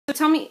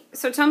tell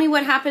me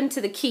what happened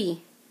to the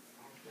key.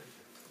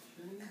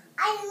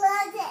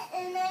 I loved it,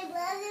 and I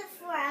loved it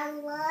for a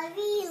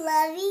lovely,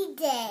 lovely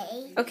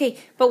day. Okay,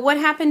 but what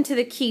happened to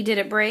the key? Did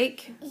it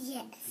break?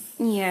 Yes.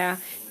 Yeah.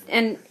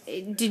 And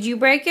did you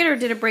break it, or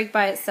did it break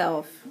by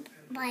itself?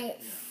 By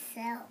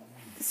itself.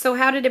 So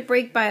how did it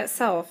break by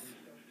itself?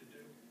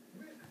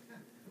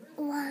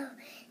 Well,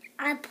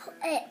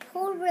 it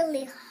pulled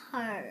really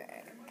hard.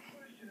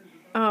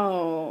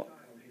 Oh.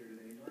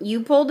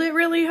 You pulled it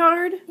really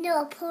hard?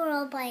 No, it pulled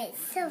all by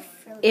itself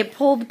really It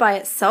pulled by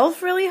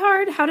itself really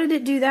hard? How did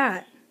it do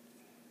that?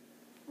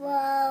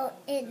 Well,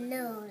 it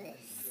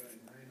noticed.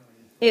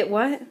 It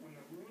what?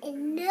 It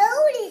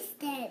noticed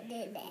that,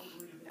 didn't it?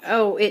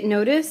 Oh, it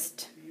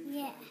noticed?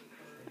 Yeah.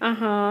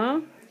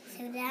 Uh-huh.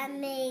 So that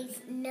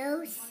makes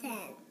no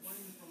sense.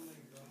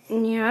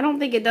 Yeah, I don't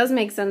think it does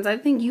make sense. I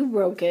think you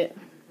broke it.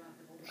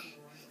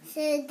 So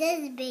it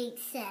does make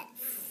sense.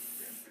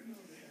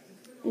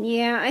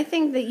 Yeah, I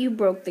think that you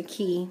broke the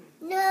key.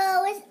 No,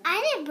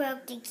 I didn't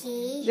break the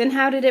key. Then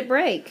how did it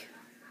break?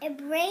 It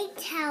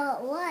broke how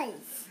it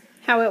was.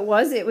 How it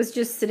was? It was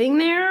just sitting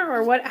there?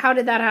 Or what? How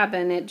did that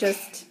happen? It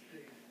just...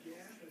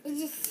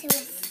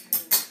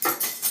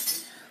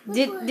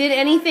 Did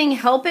anything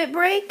help it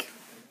break?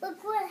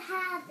 Look what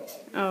happened.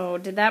 Oh,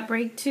 did that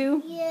break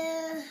too?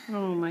 Yeah.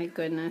 Oh my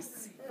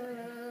goodness.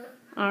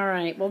 All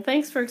right. Well,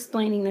 thanks for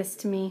explaining this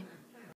to me.